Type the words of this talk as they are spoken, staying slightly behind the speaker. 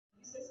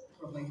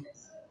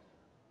providers.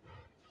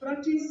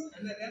 Practice,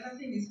 and the other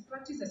thing is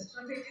practice the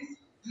strategies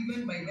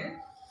given by the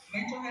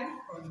mental health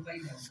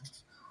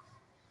providers.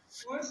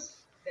 What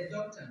the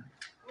doctor,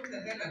 what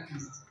the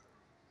therapist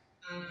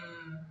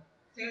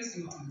tells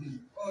you to do,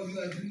 or you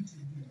agree to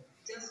do,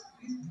 just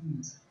please do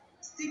it.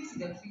 Stick to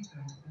the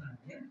treatment plan.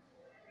 Yeah?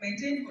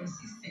 Maintain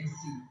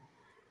consistency.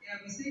 Yeah,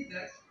 we say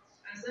that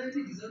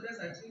anxiety disorders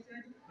are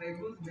treated by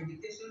both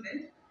medication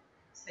and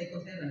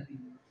psychotherapy.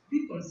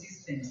 Be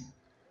consistent,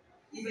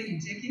 even in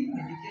taking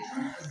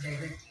medication as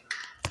directed.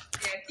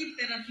 Yeah, keep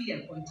therapy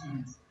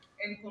appointments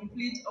and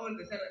complete all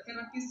the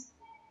therapists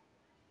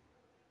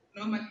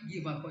normally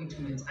give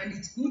appointments, and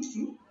it's good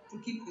to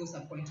keep those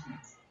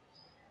appointments.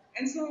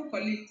 And so,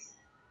 colleagues,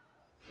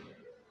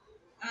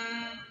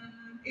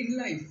 in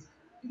life,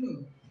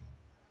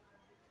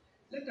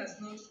 let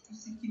us not to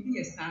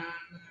sikimbie sana,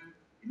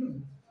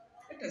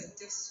 let us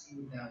just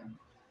slow down.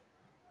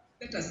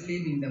 Let us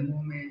live in the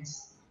moment,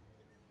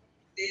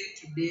 day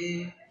to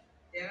day,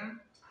 yeah.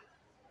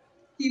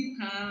 Keep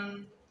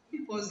calm,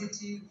 be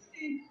positive,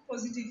 think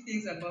positive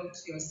things about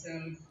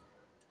yourself.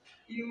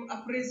 You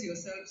appraise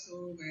yourself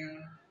so well,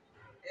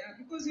 yeah.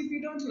 Because if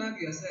you don't love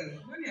yourself,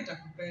 nani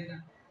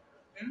atakupenda?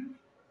 Yeah?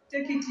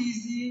 Take it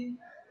easy,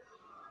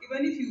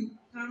 even if you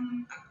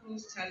come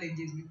across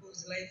challenges,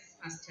 because life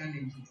has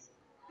challenges.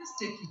 Just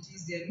take it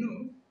easy and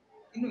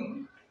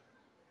know,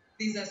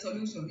 there's a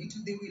solution.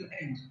 They will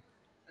end.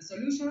 A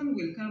solution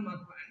will come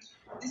up,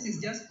 and this is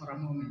just for a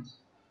moment,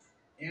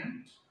 yeah,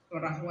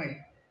 for a while,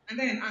 and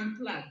then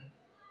unplug.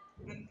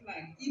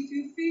 If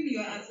you feel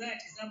your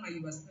anxieties or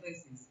your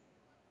stresses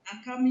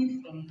are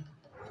coming from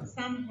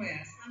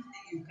somewhere,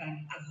 something you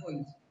can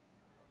avoid,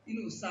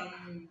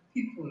 some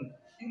people,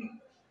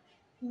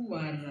 who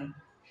are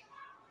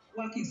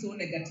working so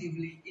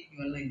negatively in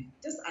your life,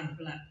 just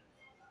unplug.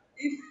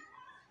 If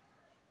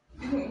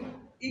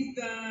if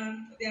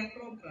there are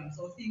programs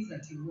or things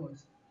that you watch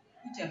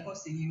which are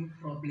causing you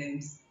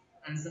problems,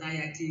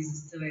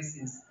 anxieties,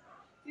 stresses,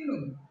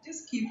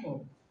 just keep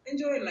up.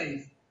 Enjoy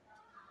life.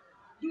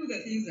 Do the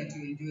things that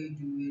you enjoy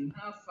doing.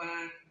 Have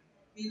fun,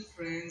 meet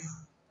friends,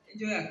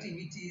 enjoy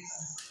activities.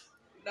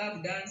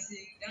 Love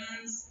dancing,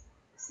 dance,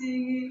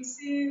 singing,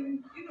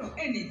 sing,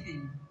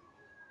 anything.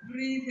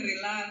 Breathe,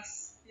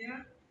 relax,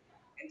 yeah?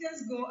 And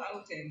just go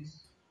out and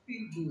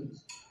feel good.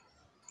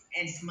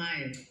 And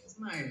smile.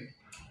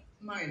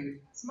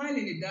 Smile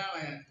in the dawa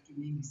ya kitu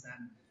mingi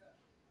sana.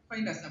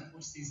 Find a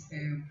support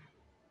system.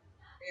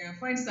 Yeah,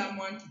 find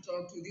someone to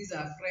talk to. These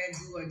are friends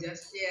who are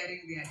just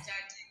sharing, they are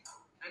chatting.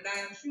 And I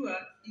am sure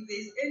if there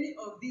is any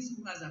of these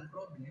who has a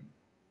problem,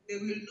 they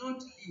will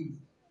not live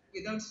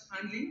without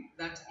handling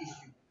that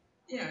issue.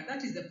 Yeah,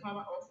 that is the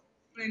power of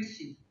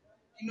friendship.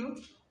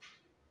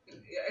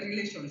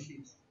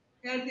 Relationships.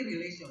 Healthy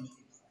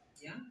relationships.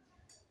 Yeah.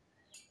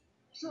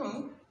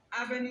 So,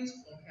 avenues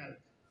for help.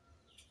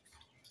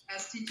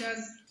 As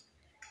teachers,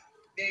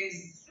 there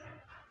is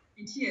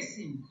in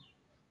TSC,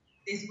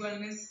 there's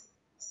wellness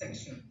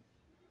section,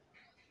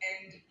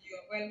 and you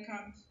are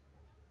welcomed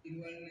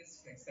in wellness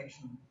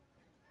section.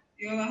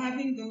 You are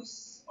having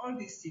all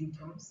these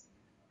symptoms,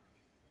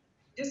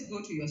 just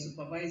go to your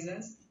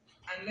supervisors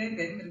and let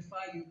them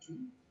refer you to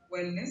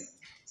wellness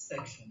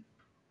section.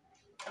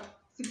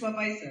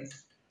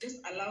 Supervisors,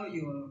 just allow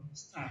your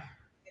staff,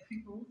 the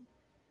people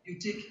you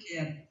take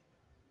care of,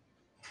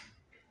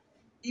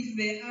 if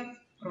they have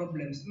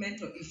problems,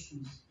 mental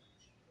issues,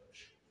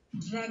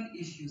 drug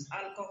issues,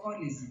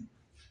 alcoholism,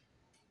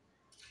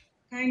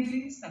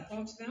 kindly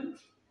support them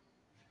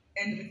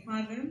and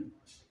refer them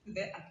to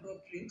the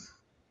appropriate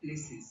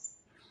places.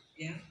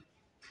 Yeah,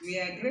 we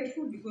are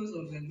grateful because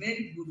of the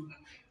very good work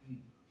they're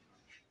doing.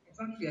 In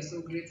fact, we are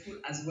so grateful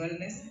as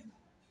wellness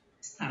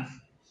staff.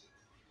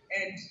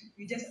 And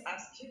we just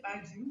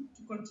urge you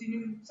to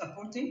continue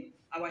supporting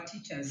our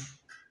teachers.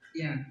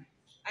 Yeah.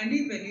 And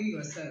even you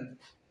yourself,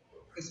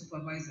 the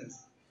supervisors,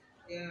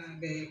 yeah,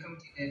 the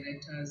county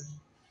directors,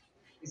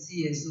 the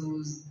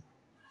CSOs.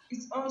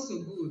 It's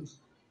also good.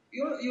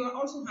 You are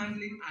also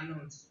handling a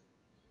lot.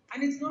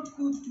 And it's not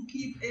good to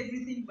keep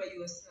everything by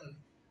yourself,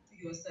 to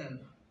yourself.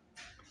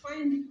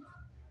 Find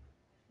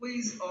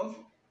ways of,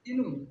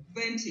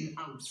 venting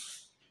out.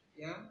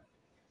 Yeah.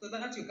 So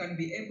that you can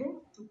be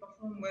able to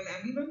perform well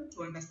and even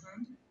to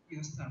understand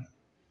your staff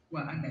who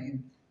are under you.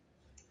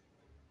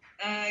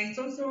 It's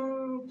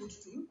also good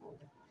to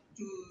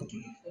look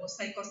for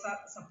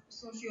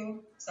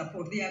psychosocial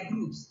support. There are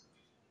groups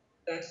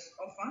that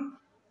offer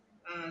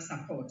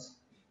support.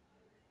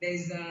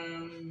 It's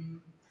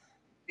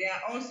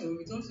also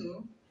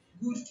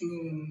good to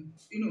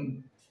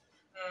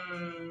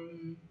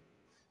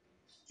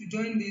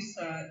join these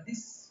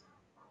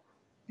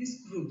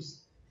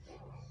groups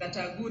that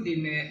are good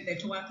in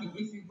networking.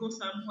 If you go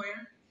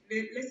somewhere,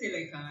 let's say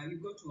like you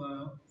go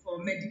to for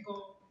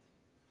medical,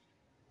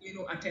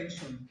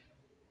 attention,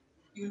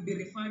 you'll be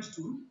referred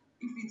to.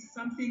 If it's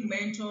something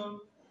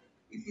mental,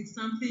 if it's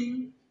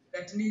something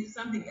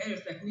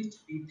else that needs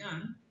to be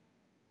done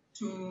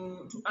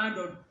to add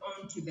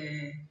on to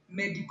the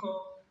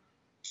medical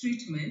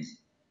treatment,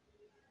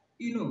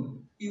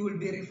 you will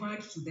be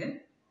referred to the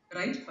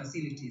right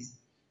facilities.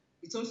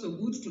 It's also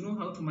good to know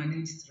how to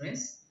manage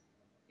stress.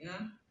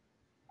 Yeah.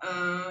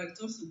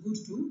 It's also good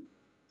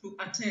to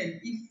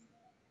attend if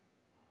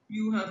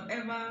you have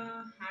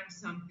ever had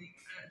something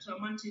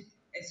traumatic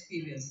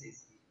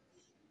experiences.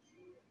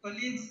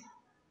 Colleagues,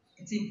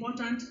 it's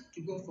important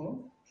to go for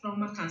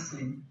trauma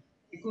counseling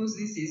because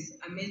this is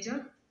a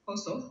major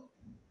cause of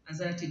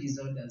anxiety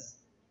disorders.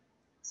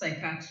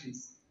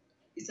 Psychiatrists,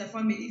 if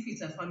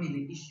it's a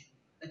family issue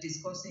that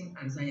is causing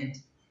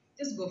anxiety,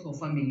 just go for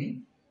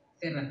family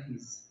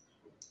therapies.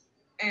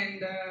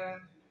 And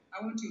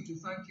I want you to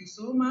thank you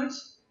so much.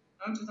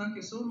 I want to thank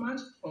you so much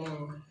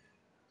for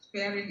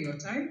sparing your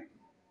time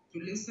to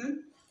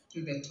listen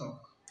to the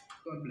talk.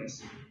 God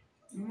bless you.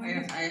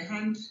 I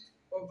hand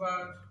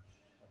over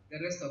the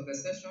rest of the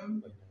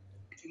session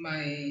to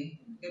my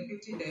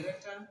Deputy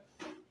Director,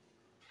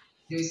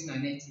 Joyce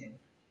Nanetia.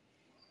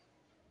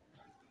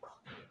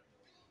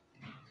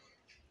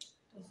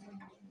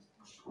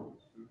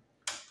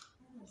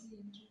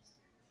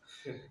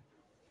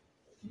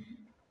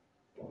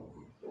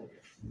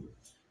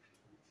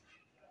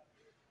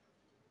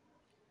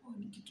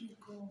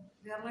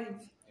 They are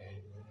live.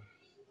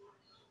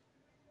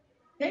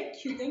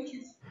 Thank you.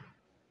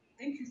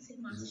 Thank you so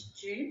much,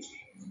 Jane.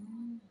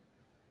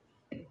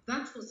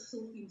 That was so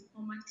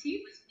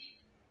informative.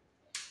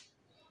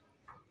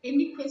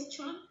 Any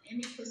question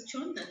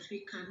that we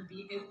can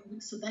be able,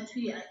 so that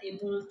we are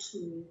able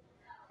to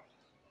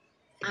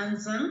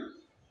answer.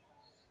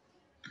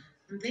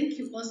 And thank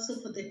you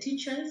also for the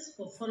teachers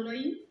for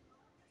following,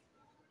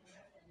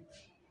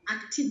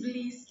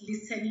 actively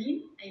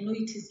listening. I know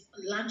it is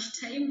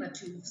lunchtime,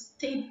 but you've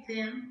stayed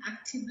there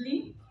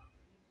actively.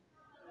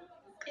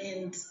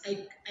 And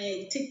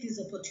I take this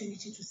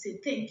opportunity to say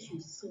thank you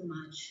so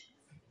much.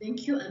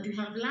 Thank you, and you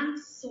have learned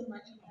so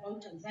much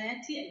about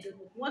anxiety. I don't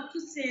know what to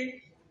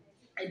say,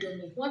 I don't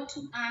know what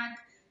to add,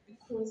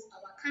 because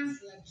our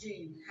counselor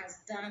Jane has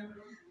done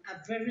a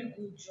very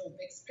good job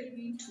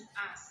explaining to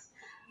us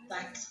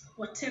that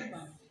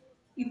whatever,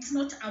 it's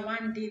not a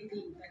one-day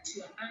thing that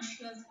you are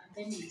anxious and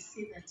then you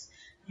say that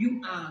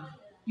you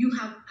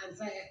have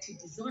anxiety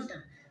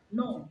disorder.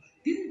 No,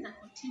 this is a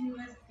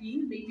continuous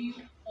thing. Maybe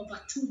over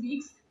 2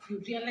 weeks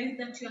you realize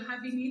that you're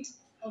having it,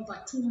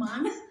 over 2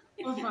 months,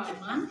 over a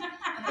month.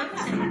 At that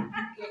time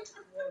you get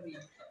worried.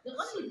 The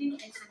only thing I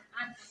can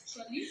add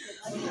actually, is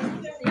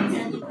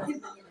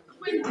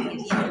when do you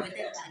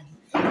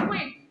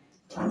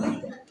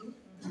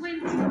when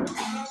do you need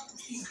to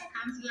see a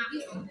counselor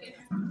or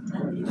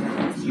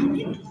therapist? You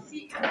need to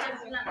see a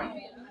counselor or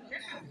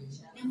therapist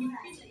when you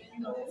feel like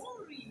you are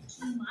worrying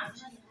too much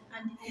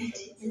and it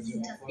is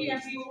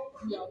interfering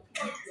with your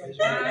work, with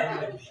your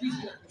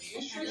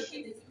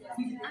relationship,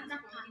 with other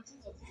parts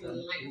of your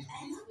life.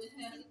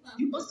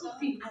 You also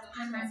feel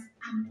I'm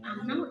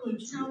now in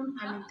town,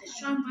 I'm in the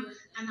shamba,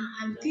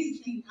 and this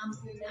thing, I'm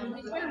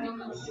very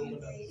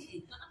confused.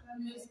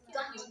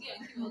 That at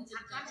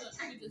that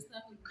time, you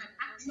can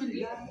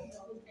actually go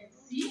and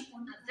see a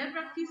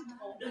therapist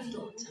or a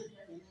doctor.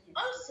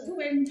 Also,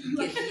 when you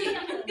are feeling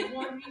of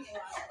worry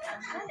or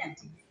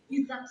anxiety,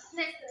 is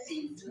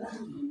upsetting to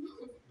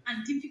you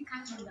and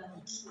difficult to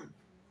control.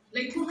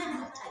 Like you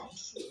cannot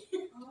control.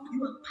 You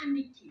are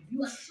panicking, you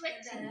are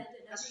sweating,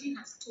 as she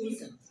has told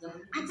us.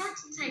 At that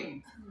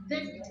time,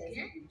 then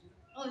again,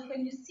 or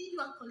when you see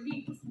your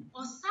colleague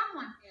or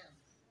someone else,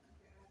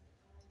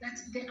 that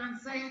the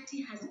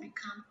anxiety has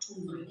become too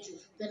much,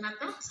 then at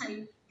that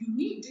time, you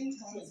need to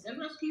see a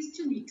therapist,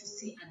 you need to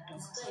see a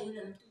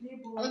doctor.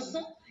 Also,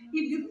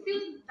 if you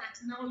feel that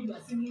now you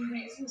are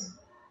depressed,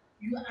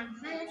 your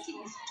anxiety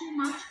is too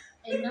much,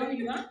 and now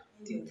you are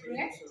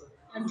depressed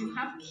and you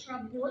have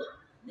trouble,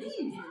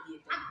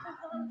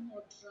 alcohol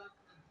or drug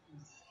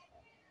abuse.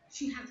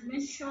 She has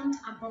mentioned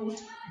about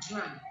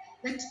drug.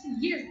 That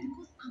yes,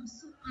 because I'm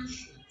so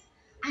anxious,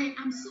 I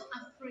am so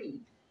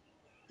afraid.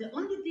 The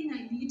only thing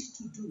I need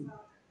to do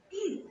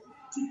is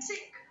to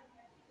take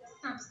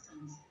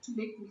substance to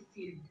make me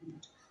feel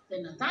good.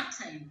 Then at that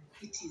time,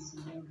 it is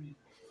worry.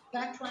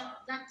 That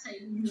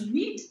time you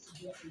need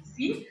to go and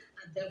see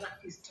a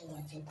therapist or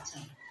a doctor.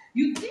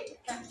 You think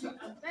that your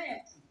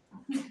anxiety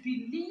could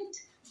be linked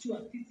to a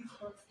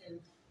physical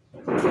health,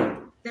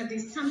 that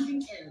there's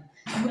something else.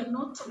 You are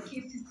not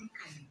okay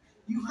physically.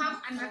 You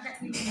have another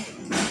illness.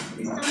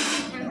 There's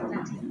something else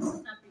that is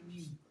disturbing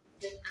you.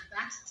 Then at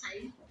that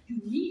time, you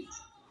need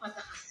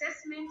further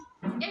assessment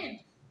and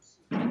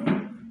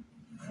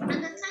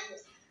at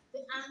times the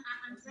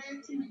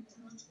anxiety might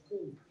not go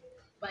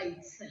by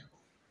itself.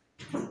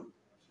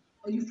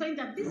 Or you find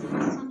that this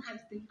person has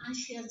been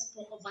anxious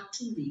for over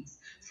 2 weeks,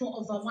 for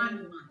over 1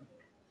 month.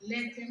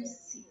 Let them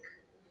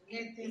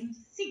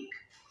seek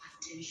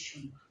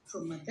attention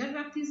from a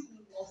therapist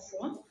or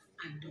from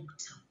a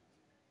doctor.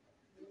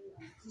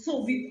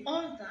 So with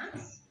all that,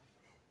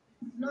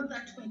 not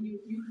that when you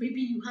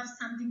maybe you have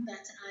something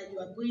that you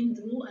are going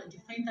through and you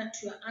find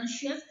that you are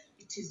anxious,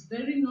 it is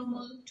very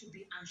normal to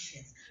be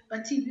anxious.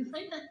 But if you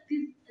find that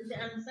the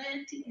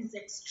anxiety is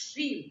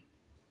extreme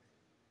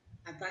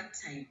at that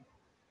time,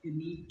 You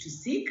need to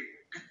seek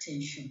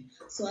attention.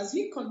 So as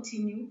we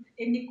continue,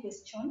 any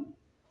question?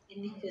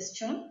 Any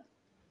question?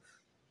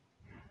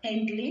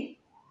 Kindly.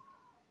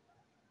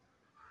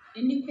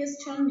 Any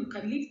question? You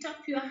can lift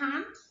up your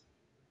hand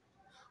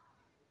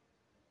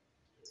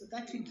so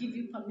that we give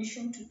you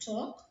permission to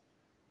talk.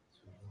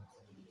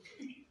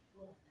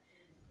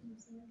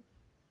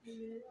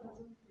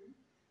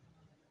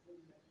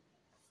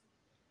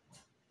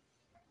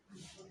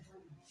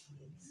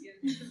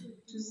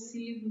 To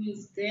see who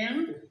is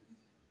there.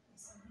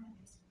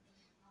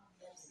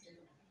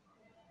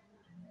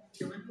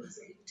 The one who was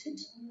lifted.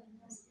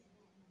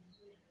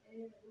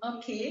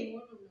 Okay.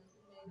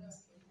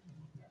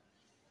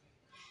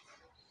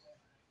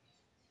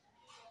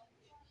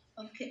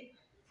 Okay.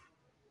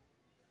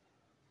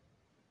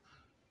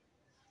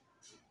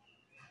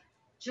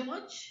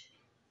 George,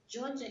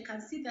 I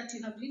can see that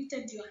you have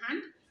lifted your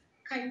hand.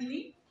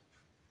 Kindly.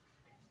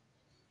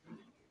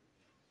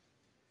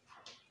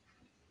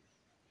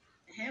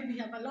 We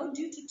have allowed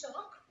you to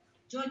talk.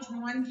 George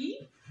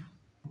Mwangi.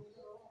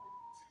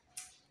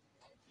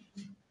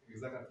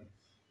 Exactly.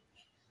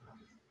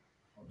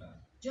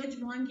 George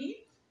Mwangi.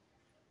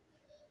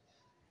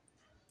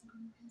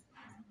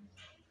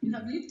 You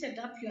have lifted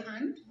up your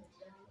hand.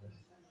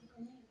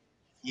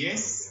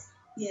 Yes.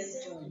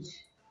 Yes, George.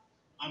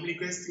 I'm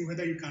requesting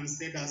whether you can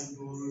send us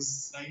those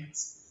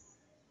slides.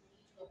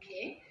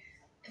 Okay.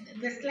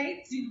 The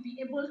slides, you'll be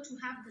able to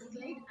have the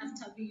slide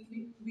after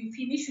we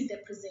finish with the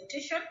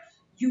presentation.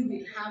 You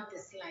will have the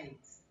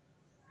slides.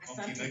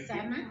 Asante Okay,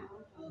 sana.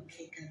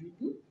 Okay,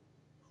 karibu.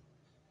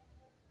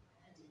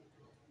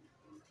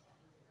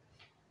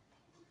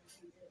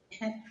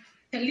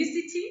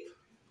 Felicity.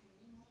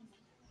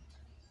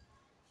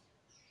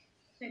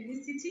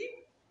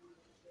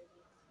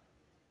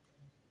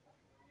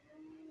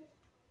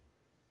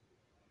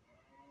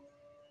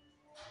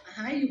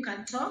 You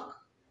can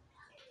talk.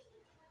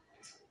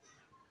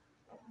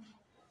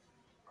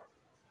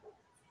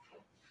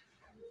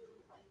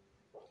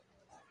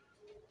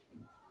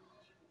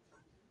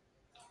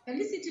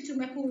 Felicity,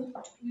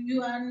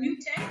 you are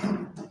muted.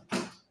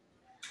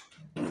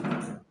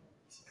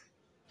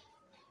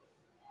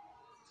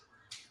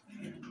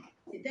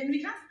 Then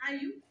we have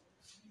Ayu.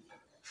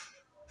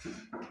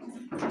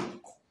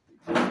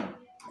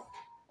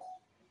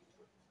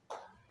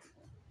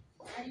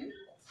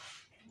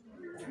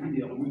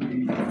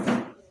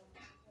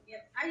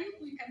 Yes, Ayu,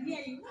 we can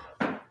hear you.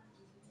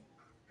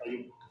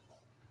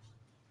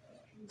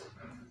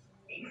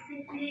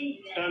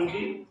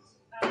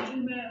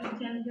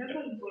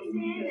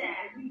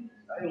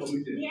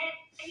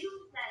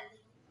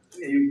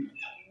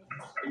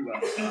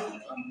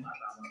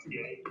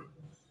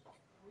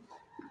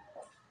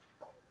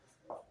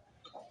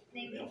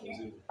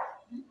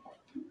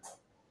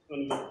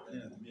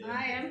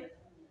 I am.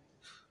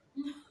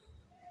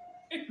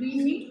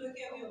 Winnie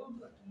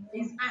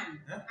is Anne.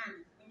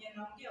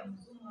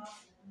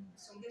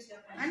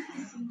 Anne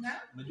Kisinga.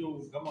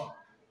 Unajua kama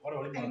wale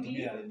walimu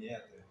wanatumia line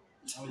yake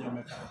au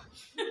yamekaa.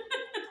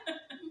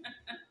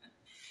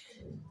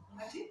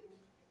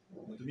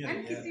 Wanatumia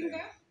line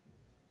yake.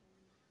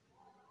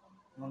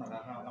 Unaona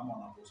kama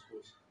wanapost.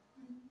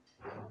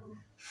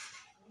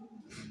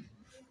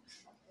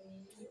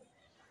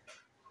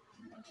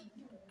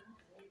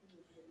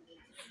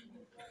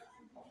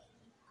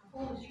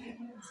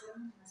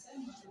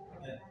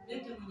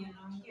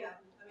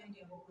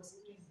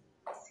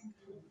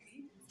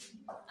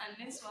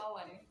 Unless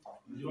wale.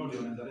 Unajua ndio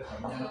wanaendelea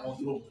kufanya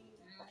control.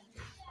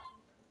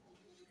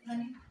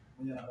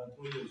 Mwenye na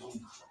control hiyo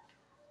zoom.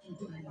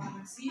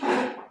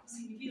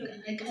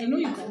 I know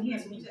you can hear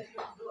me.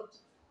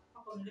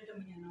 Hapo unaleta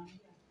mwenye anaongea.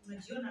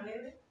 Unajiona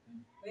wewe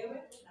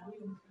na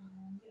huyo mtu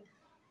anaongea.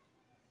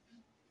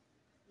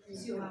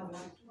 Sio hao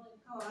watu.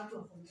 Hao watu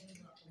wako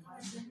mbele wako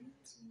mbali.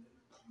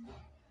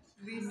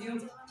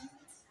 Video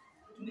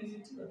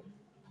tumemitiwa.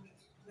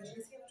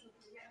 Unasikia watu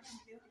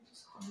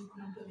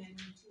kuna mtu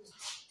amemitiwa.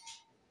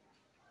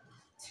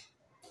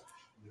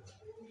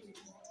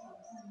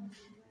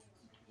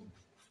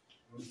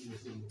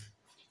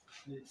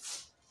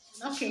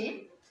 Okay.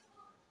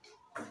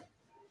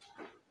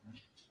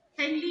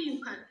 Kindly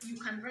you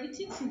can write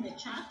it in the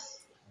chat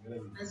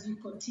as we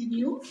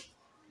continue.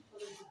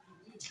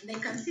 And I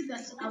can see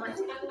that our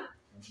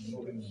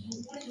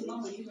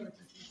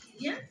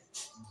yes.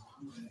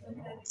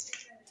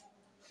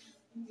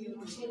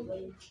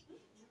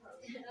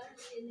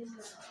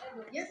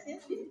 Yes,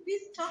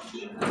 please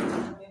talking.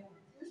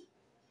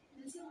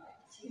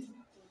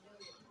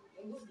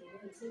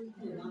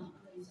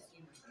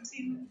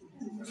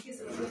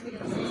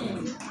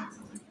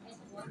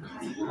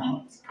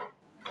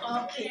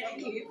 Okay.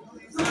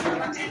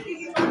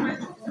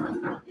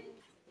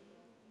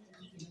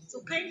 So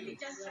kindly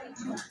just write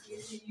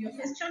your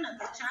question at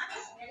the chat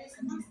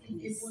and you'll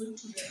be able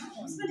to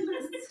respond.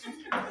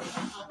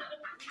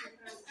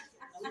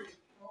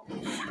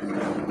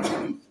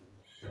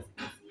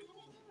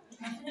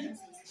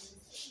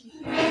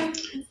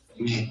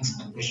 May I ask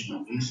a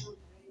question, please?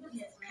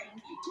 Yes,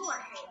 kindly. Go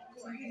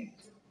ahead.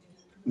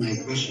 My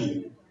question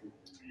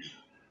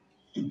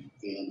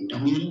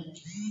Induction.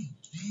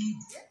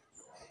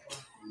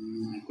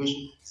 My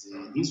question is,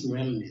 these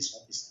wellness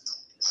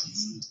officers at the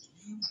CC,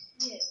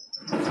 Yes.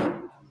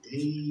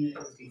 they,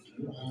 okay, do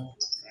you have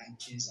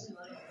branches and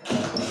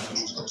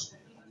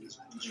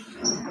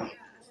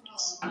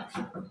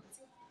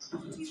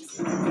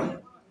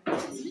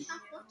We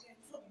have what?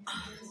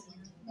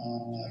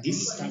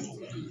 this staff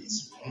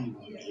awareness where you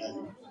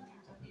belong?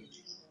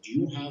 Do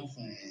you have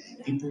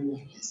people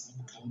at the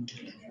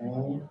sub-county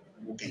level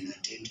who can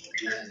attend to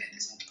teachers at the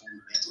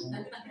sub-county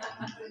level,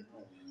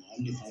 or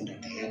only found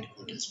at the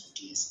headquarters for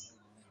TSC?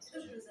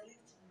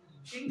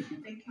 Thank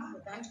you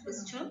for that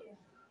question.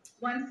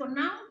 Well, for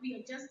now, we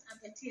are just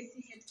at the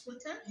TSC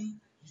headquarters,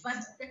 but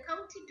the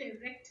county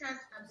directors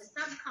and the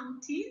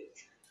sub-county,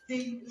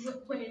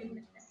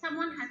 when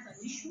someone has an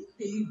issue,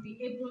 they will be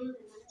able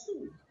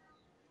to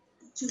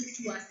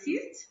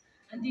assist.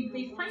 And if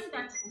they find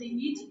that they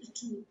need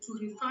to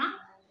refer,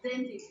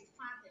 then they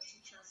refer the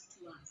teachers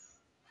to us.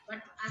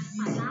 But as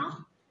for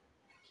now,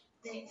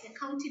 the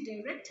county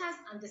directors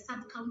and the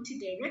sub-county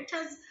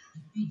directors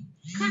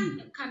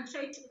can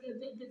try to,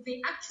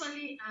 they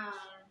actually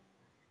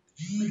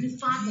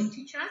refer the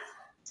teachers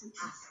to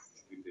us.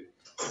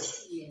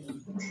 Yes.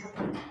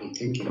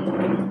 Thank you.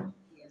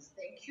 Yes,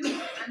 thank you.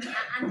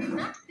 And in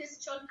that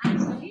question,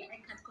 actually,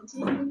 I can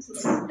continue to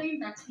explain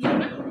that we have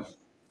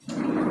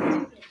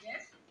different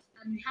desks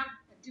and we have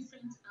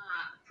different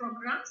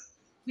programs.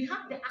 We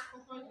have the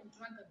alcohol and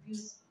drug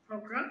abuse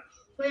program,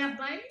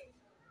 whereby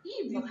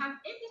if you have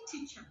any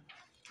teacher,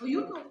 or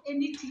you know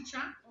any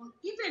teacher, or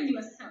even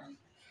yourself,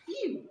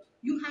 if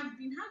you have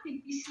been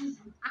having issues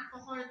with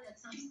alcohol and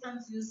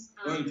substance use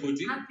abuse,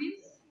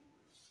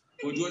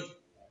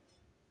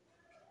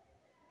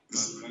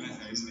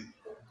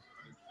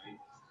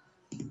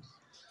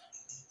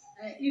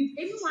 if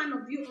any one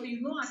of you or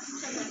you know a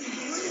teacher that is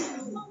going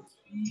through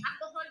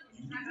alcohol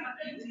and drug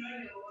abuse,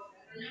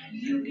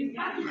 you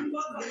refer them to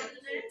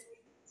wellness.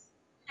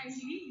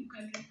 Kindly, you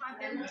can refer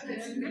them to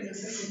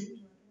wellness.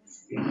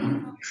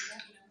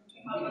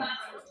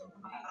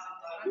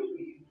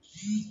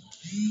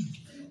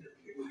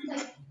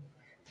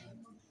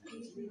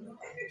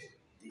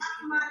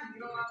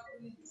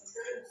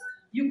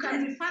 You can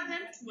refer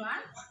them to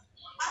us.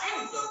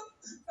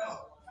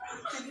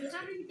 And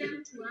referring them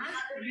to us,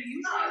 we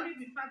usually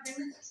refer them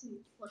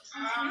for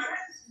treatment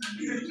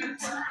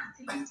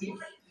facilities.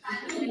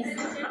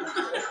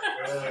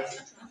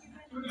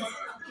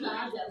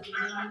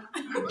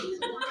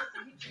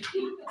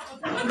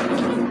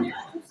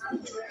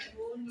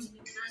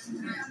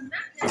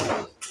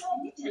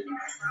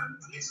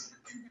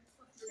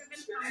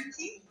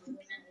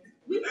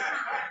 We have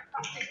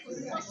a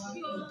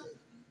social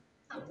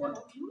support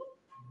group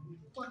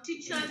for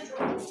teachers who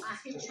are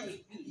HIV.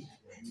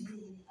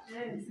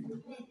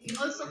 We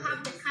also have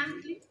the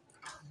country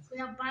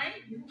whereby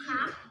you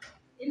come,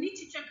 any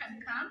teacher can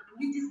come,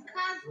 we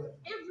discuss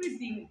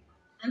everything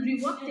and we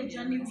walk the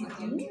journey with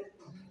you.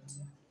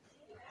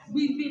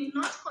 We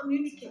will not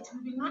communicate, we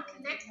will not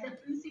let the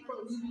principal,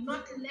 we will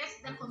not let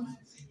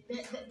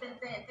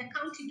the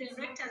county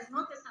directors,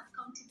 not the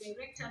sub-county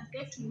directors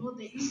get to know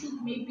the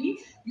issues maybe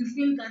you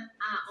feel that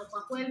are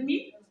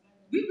overwhelming.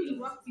 We will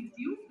work with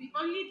you. We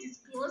only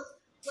disclose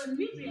when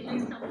we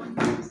realize someone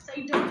is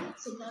suicidal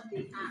so that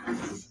they are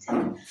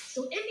assisted. So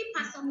any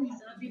person who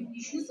is having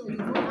issues, or you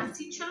know a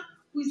teacher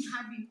who is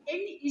having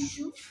any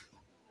issue,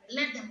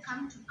 let them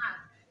come to us.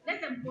 Let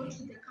them go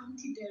to the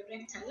county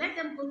director. Let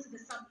them go to the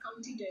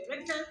sub-county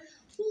director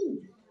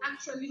who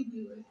actually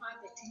will refer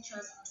the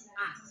teachers to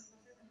us.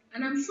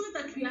 And I'm sure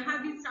that we are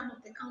having some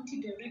of the county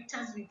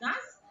directors with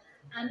us.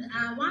 And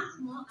once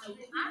more, I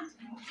will ask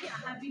if we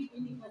are having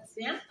any of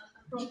them.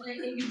 If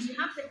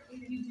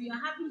we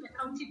are having the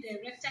county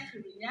director,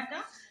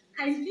 Kirinyaga,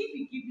 kindly we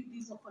give you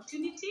this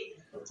opportunity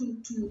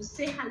to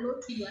say hello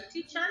to your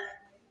teachers.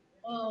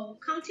 Or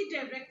county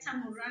director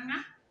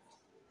Moranga,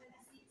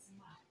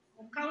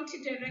 or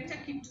county director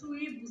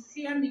Kitui,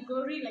 Busia,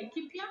 Migori,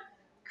 Laikipia,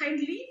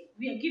 kindly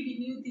we are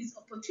giving you this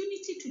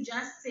opportunity to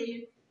just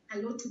say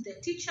hello to the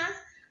teachers.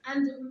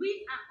 And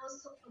we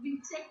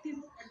take this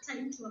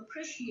time to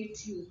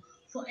appreciate you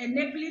for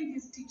enabling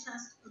these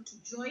teachers to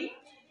join,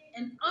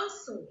 and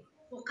also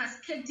for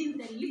cascading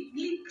the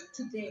link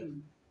to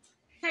them.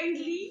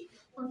 Kindly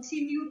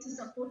continue to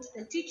support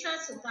the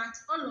teachers so that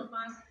all of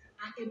us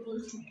are able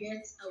to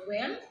get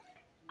well.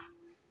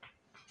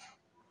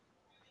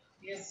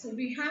 Yes, so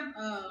we have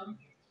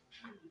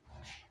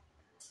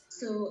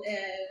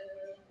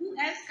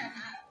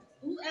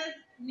who else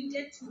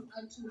needed to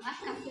ask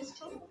a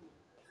question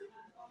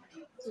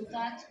so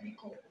that we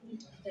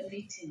conclude the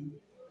meeting.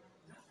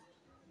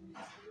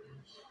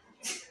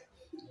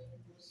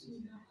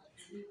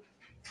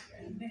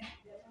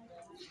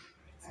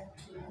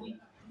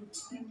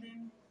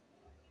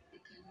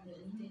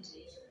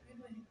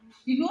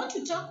 If you want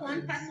to talk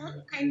one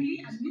person,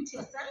 kindly unmute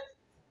yourself.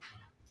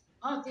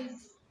 Oh,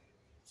 this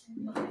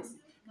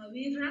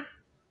Mawira.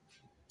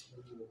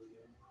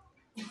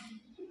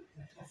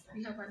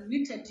 We have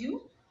unmuted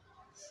you.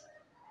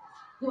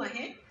 Go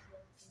ahead.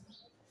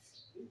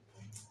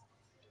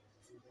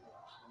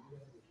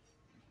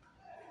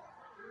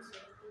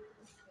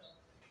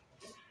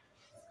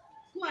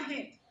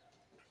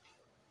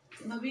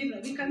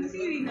 Mavira, we can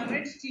see you in a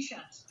red t-shirt.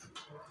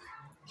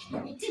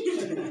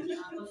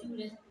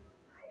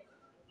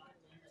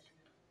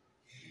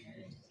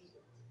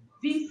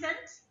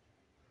 Vincent,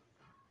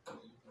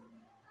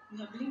 you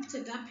have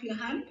lifted up your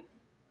hand.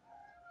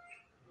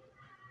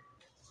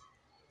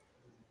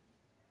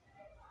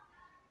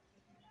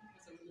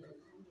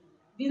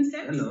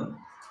 Vincent? Hello,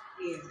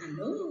 Yes,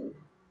 hello.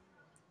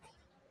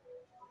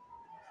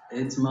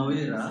 it's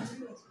Mawira.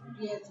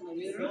 Yes,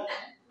 Mavira.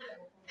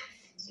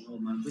 So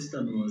my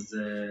question was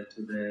to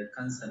the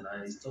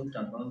counselor. He talked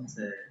about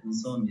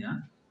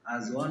insomnia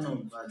as one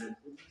of the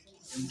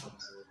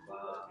symptoms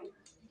of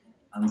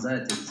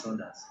anxiety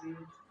disorders.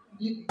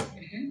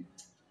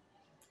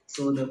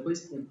 So the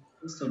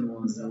question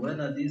was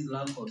whether this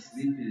lack of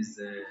sleep is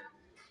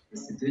a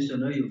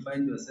situation where you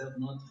find yourself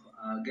not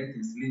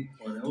getting sleep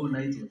for the whole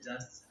night, or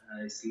just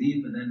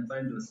sleep and then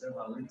find yourself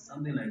awake,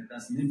 something like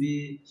that.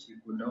 Maybe she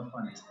could offer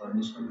an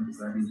explanation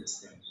regarding the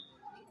same.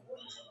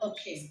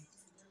 Okay.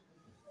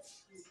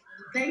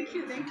 Thank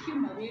you,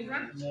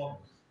 Mavira.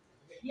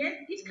 Yes,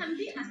 it can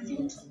be a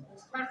symptom,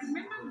 but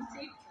remember we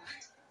said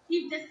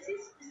that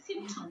if the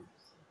symptom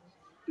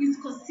is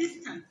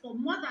consistent for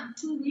more than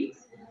 2 weeks,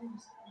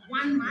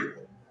 1 month,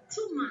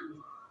 2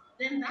 months,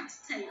 then that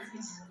time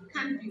it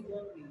can be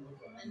worrying,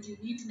 and you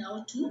need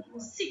now to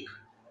seek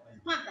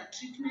further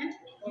treatment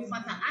or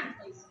further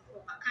advice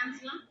from a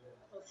counselor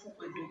or from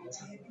a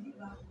doctor.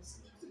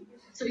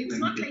 So it's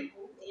not like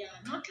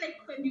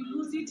when you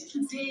lose it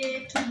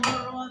today,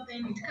 tomorrow,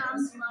 then it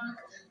comes back.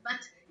 But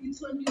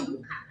it's when you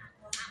look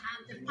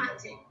at the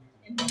pattern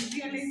and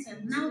you realize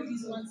that now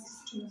this one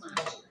is too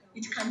much.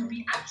 It can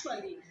be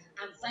actually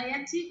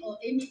anxiety or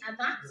any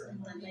other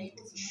underlying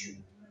issue.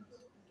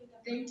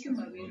 Thank you,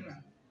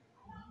 Mavira.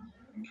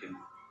 Thank you.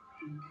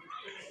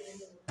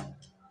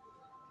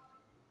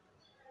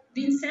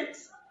 Vincent?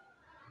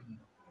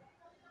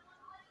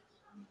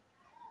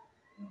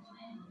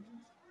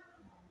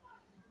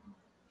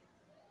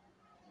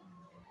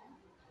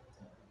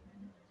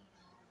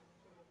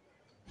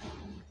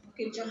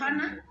 Okay,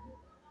 Johanna?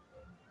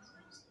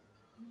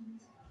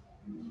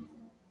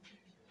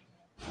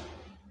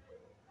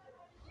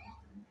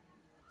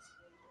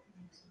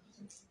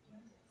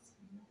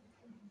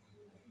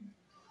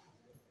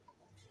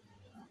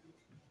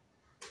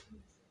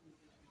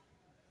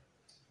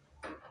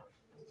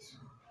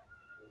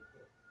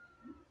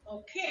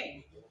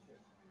 Okay.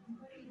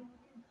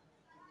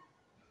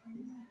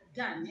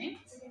 Daniel?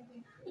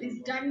 Is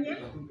Daniel?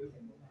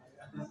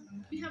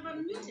 We have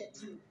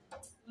unmuted you.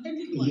 Let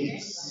me go ahead.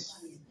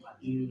 Yes.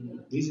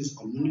 This is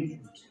community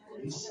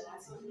from this.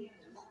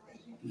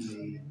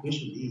 My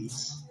question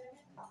is,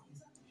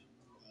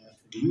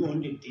 do you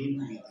only deal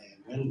with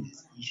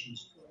wellness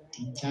issues for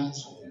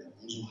teachers, or you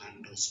also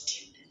handle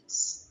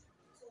students?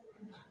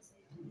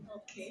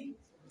 Okay.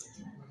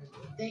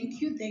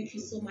 Thank you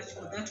so much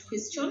for that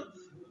question.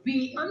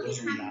 We only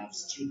Because we have have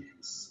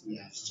students,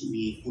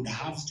 we would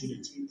have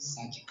students with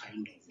such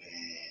kind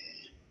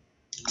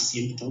of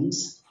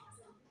symptoms.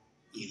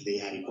 If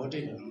they are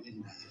reported, or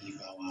even if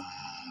our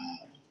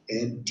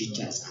head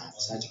teachers have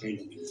such kind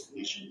of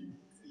information,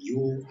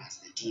 you as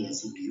the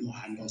TSC, do you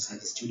handle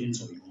such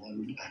students, or you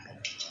only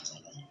handle teachers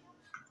alone?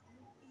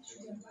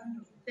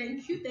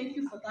 thank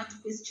you for that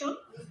question.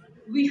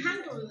 We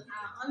handle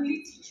only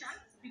teachers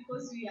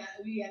because we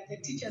are the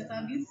teacher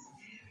service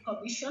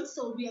commission,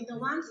 so we are the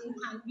ones who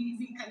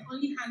we can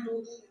only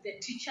handle the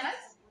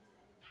teachers.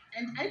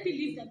 And I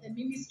believe that the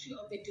Ministry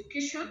of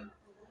Education,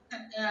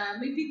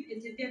 maybe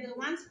they're the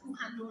ones who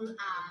handle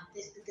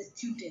the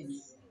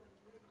students.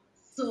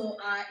 So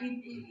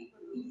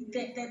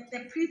the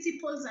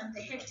principals and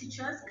the head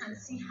teachers can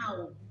see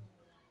how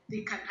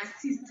they can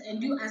assist,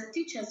 and you as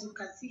teachers, you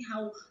can see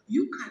how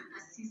you can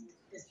assist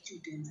the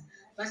students.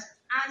 But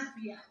as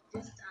we are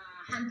just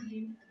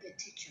handling the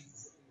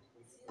teachers.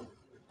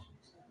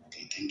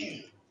 Okay, thank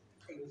you.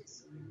 Thank you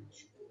so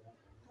much.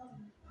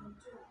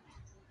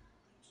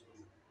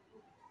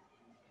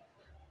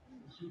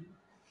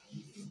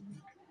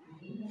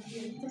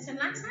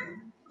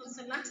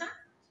 Consolata,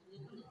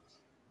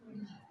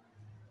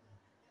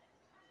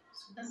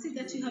 I see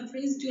that you have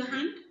raised your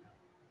hand.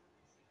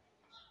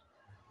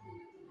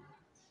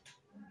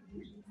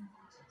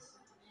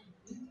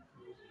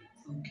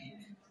 Okay.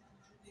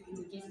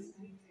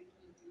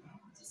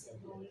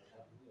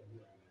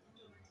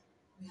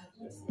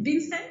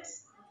 Vincent?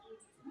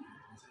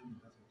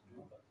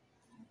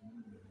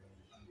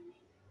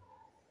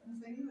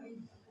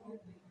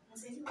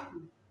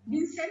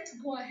 Vincent,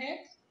 go ahead.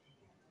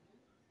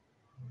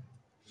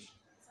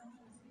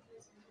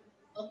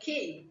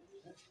 Okay.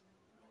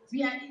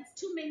 We are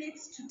 2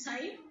 minutes to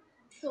time.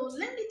 So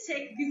let me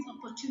take this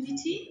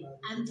opportunity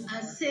and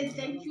say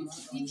thank you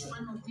to each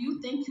one of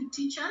you. Thank you,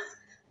 teachers.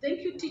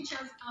 Thank you,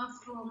 teachers are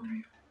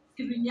from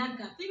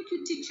Kirinyaga. Thank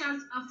you,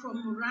 teachers are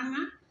from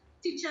Muranga.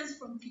 Teachers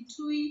from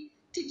Kitui.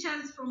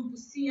 Teachers from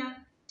Busia.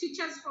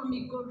 Teachers from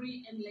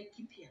Migori and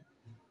Laikipia.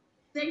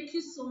 Thank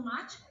you so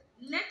much.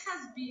 Let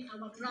us be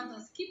our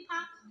brother's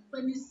keeper.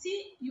 When you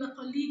see your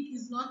colleague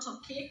is not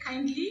okay,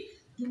 kindly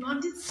Do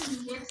not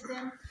discriminate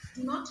them.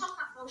 Do not talk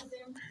about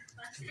them,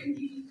 but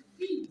kindly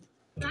be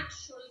that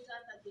shoulder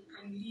that they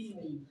can lean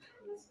on.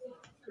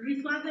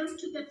 Refer them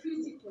to the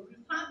principal.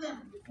 Refer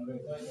them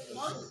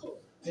also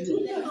to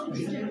the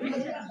county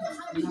director.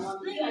 We have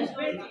these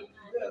very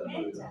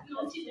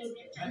county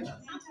directors,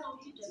 some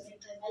county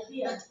directors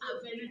that are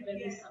very,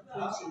 very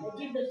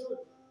supportive.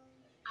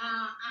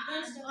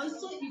 And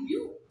also, if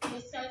you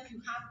yourself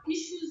you have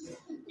issues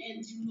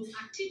and you know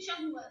a teacher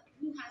who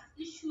has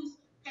issues,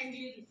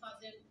 kindly refer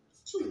them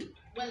to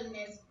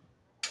wellness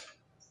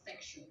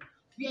section.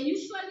 We are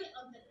usually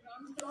on the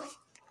ground floor.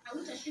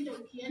 Hautashinda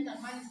ukienda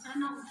mbali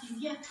sana,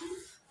 ukiingia tu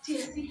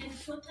TSC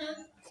headquarters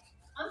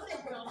on the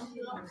ground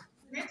floor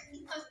next to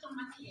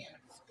customer care.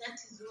 That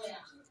is where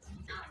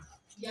we are.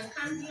 There are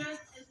counselors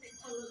and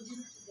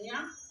psychologists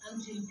there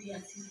and you'll be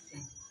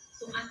assisted.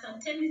 So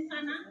asanteni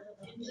sana,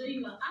 enjoy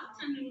your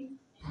afternoon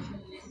and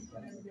your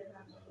lesson.